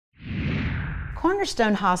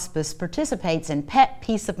Cornerstone Hospice participates in Pet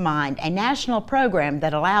Peace of Mind, a national program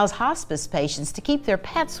that allows hospice patients to keep their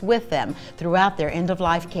pets with them throughout their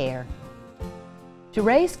end-of-life care. To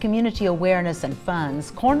raise community awareness and funds,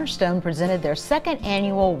 Cornerstone presented their second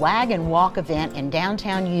annual Wag and Walk event in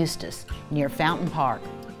downtown Eustis, near Fountain Park.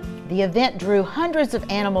 The event drew hundreds of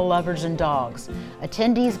animal lovers and dogs.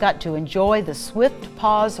 Attendees got to enjoy the Swift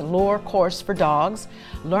Paws lore course for dogs,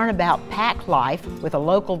 learn about pack life with a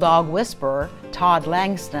local dog whisperer, Todd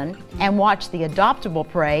Langston, and watch the Adoptable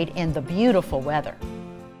Parade in the beautiful weather.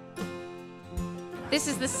 This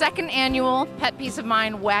is the second annual Pet Peace of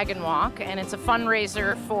Mind Wag and Walk, and it's a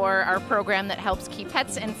fundraiser for our program that helps keep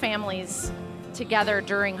pets and families together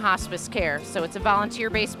during hospice care. So it's a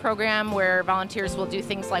volunteer-based program where volunteers will do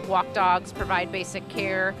things like walk dogs, provide basic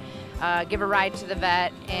care, give a ride to the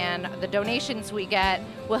vet, and the donations we get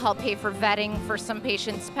will help pay for vetting for some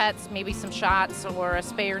patients' pets, maybe some shots or a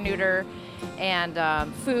spay or neuter, and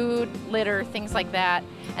food, litter, things like that.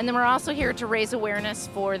 And then we're also here to raise awareness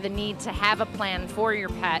for the need to have a plan for your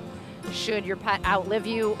pet should your pet outlive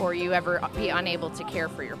you or you ever be unable to care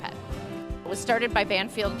for your pet. It was started by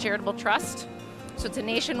Banfield Charitable Trust. So it's a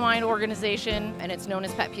nationwide organization, and it's known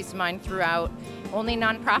as Pet Peace of Mind throughout. Only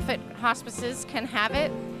nonprofit hospices can have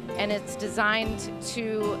it, and it's designed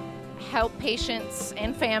to help patients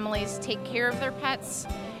and families take care of their pets,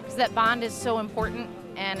 because that bond is so important,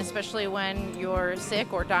 and especially when you're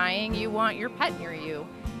sick or dying, you want your pet near you.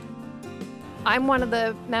 I'm one of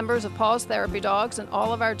the members of Paws Therapy Dogs, and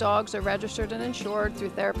all of our dogs are registered and insured through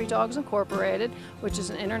Therapy Dogs Incorporated, which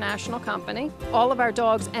is an international company. All of our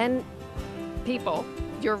dogs and people,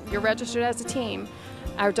 you're registered as a team.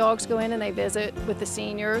 Our dogs go in and they visit with the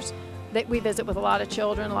seniors. We visit with a lot of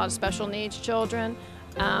children, a lot of special needs children.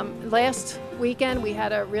 Last weekend we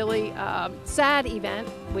had a really sad event.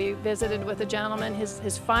 We visited with a gentleman.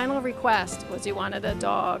 His final request was he wanted a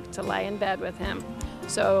dog to lay in bed with him.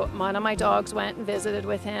 So one of my dogs went and visited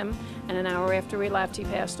with him, and an hour after we left he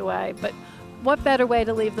passed away. But what better way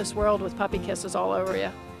to leave this world with puppy kisses all over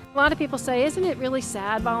you? A lot of people say, isn't it really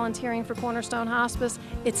sad volunteering for Cornerstone Hospice?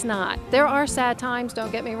 It's not. There are sad times,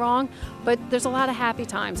 don't get me wrong, but there's a lot of happy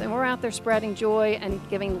times, and we're out there spreading joy and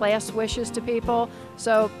giving last wishes to people.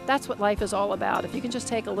 So that's what life is all about. If you can just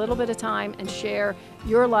take a little bit of time and share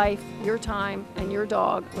your life, your time, and your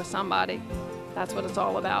dog with somebody, that's what it's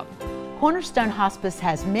all about. Cornerstone Hospice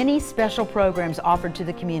has many special programs offered to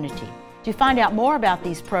the community. To find out more about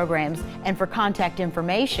these programs and for contact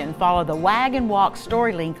information, follow the Wag and Walk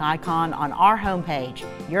story link icon on our homepage,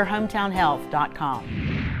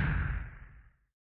 yourhometownhealth.com.